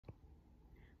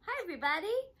everybody.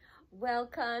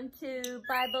 Welcome to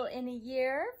Bible in a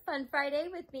Year, Fun Friday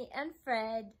with me and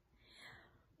Fred.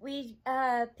 We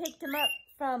picked him up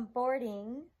from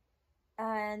boarding,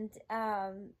 and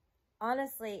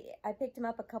honestly, I picked him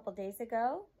up a couple days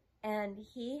ago, and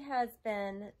he has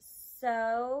been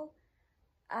so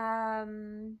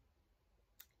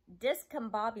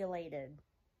discombobulated,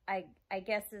 I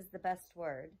guess is the best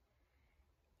word.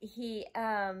 He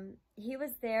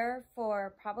was there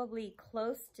for probably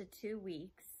close to 2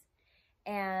 weeks.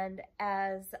 And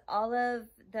as all of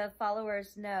the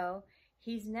followers know,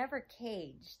 he's never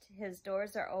caged. His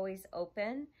doors are always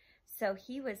open. So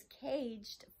he was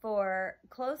caged for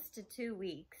close to 2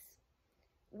 weeks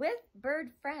with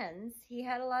bird friends. He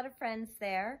had a lot of friends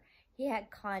there. He had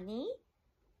Connie.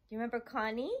 Do you remember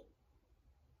Connie?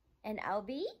 And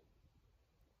Albie?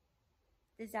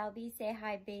 Does Albie say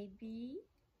hi, baby?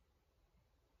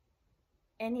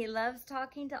 And he loves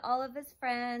talking to all of his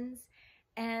friends.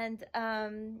 And,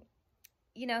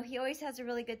 you know, he always has a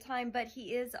really good time, but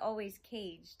he is always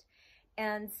caged.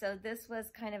 And so this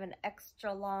was kind of an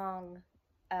extra long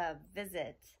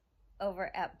visit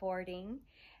over at boarding.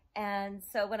 And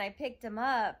so when I picked him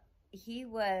up, he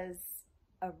was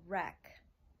a wreck,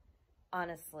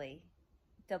 honestly.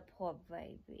 The poor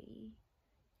baby.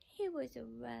 He was a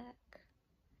wreck.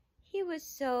 He was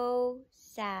so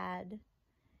sad.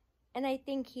 And I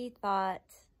think he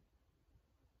thought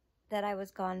that I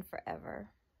was gone forever.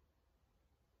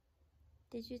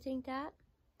 Did you think that?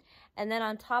 And then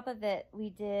on top of it, we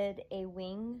did a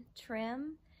wing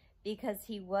trim because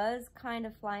he was kind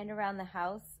of flying around the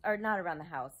house, or not around the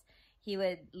house. He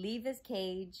would leave his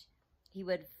cage, he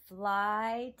would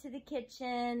fly to the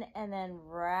kitchen and then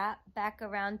wrap back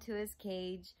around to his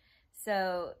cage.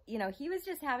 So, you know, he was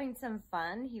just having some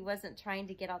fun. He wasn't trying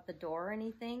to get out the door or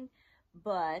anything.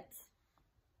 But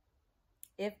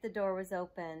if the door was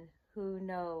open, who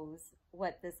knows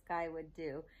what this guy would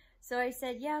do. So I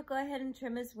said, yeah, go ahead and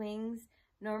trim his wings.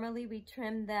 Normally we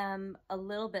trim them a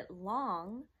little bit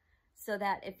long so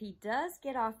that if he does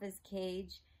get off his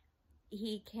cage,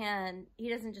 he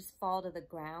doesn't just fall to the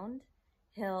ground.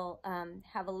 He'll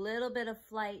have a little bit of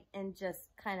flight and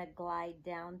just kind of glide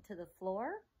down to the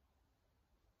floor.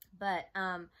 But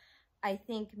I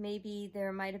think maybe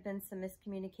there might have been some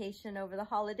miscommunication over the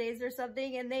holidays or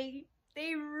something, and they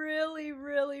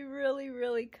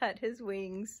really cut his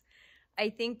wings. I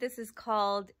think this is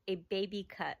called a baby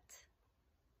cut.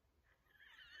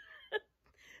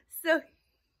 So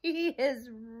he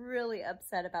is really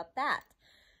upset about that.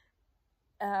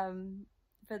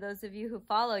 For those of you who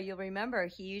follow, you'll remember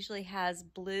he usually has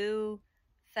blue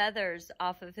feathers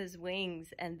off of his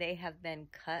wings, and they have been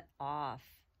cut off.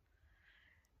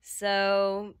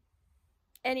 So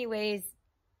anyways,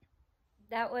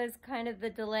 that was kind of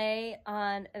the delay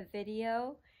on a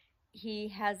video. He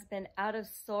has been out of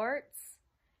sorts,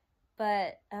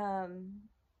 but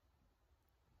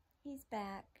he's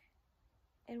back.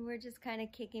 And we're just kind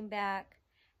of kicking back,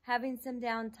 having some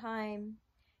downtime,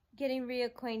 getting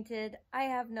reacquainted. I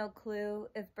have no clue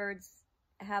if birds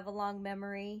have a long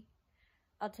memory.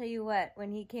 I'll tell you what,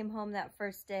 when he came home that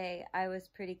first day, I was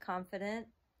pretty confident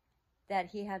that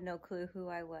he had no clue who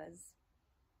I was.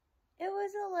 It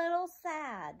was a little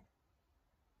sad,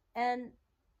 and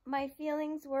my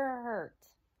feelings were hurt,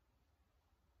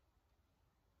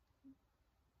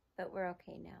 but we're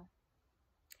okay now.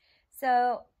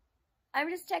 So I'm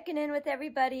just checking in with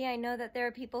everybody. I know that there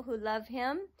are people who love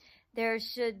him. There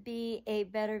should be a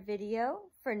better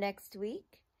video for next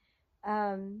week.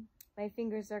 My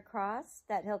fingers are crossed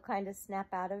that he'll kind of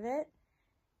snap out of it.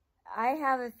 I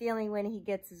have a feeling when he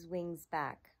gets his wings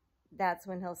back, that's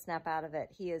when he'll snap out of it.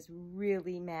 He is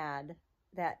really mad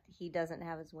that he doesn't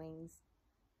have his wings.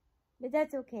 But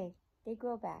that's okay. They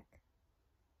grow back.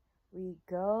 We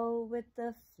go with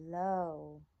the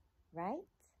flow, right?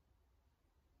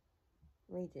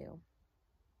 We do.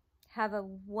 Have a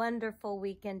wonderful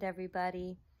weekend,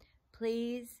 everybody.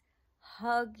 Please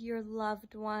hug your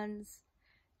loved ones.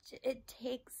 It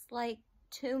takes like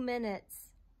 2 minutes,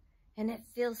 and it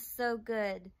feels so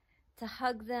good to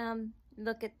hug them,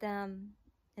 look at them,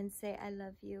 and say, I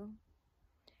love you.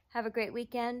 Have a great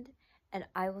weekend, and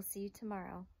I will see you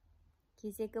tomorrow. Can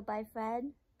you say goodbye,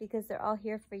 Fred? Because they're all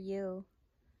here for you.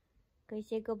 Can you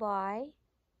say goodbye?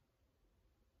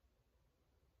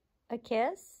 A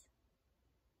kiss?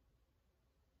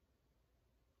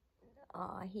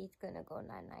 Aw, he's gonna go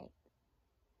night-night.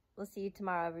 We'll see you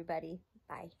tomorrow, everybody.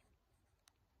 Bye.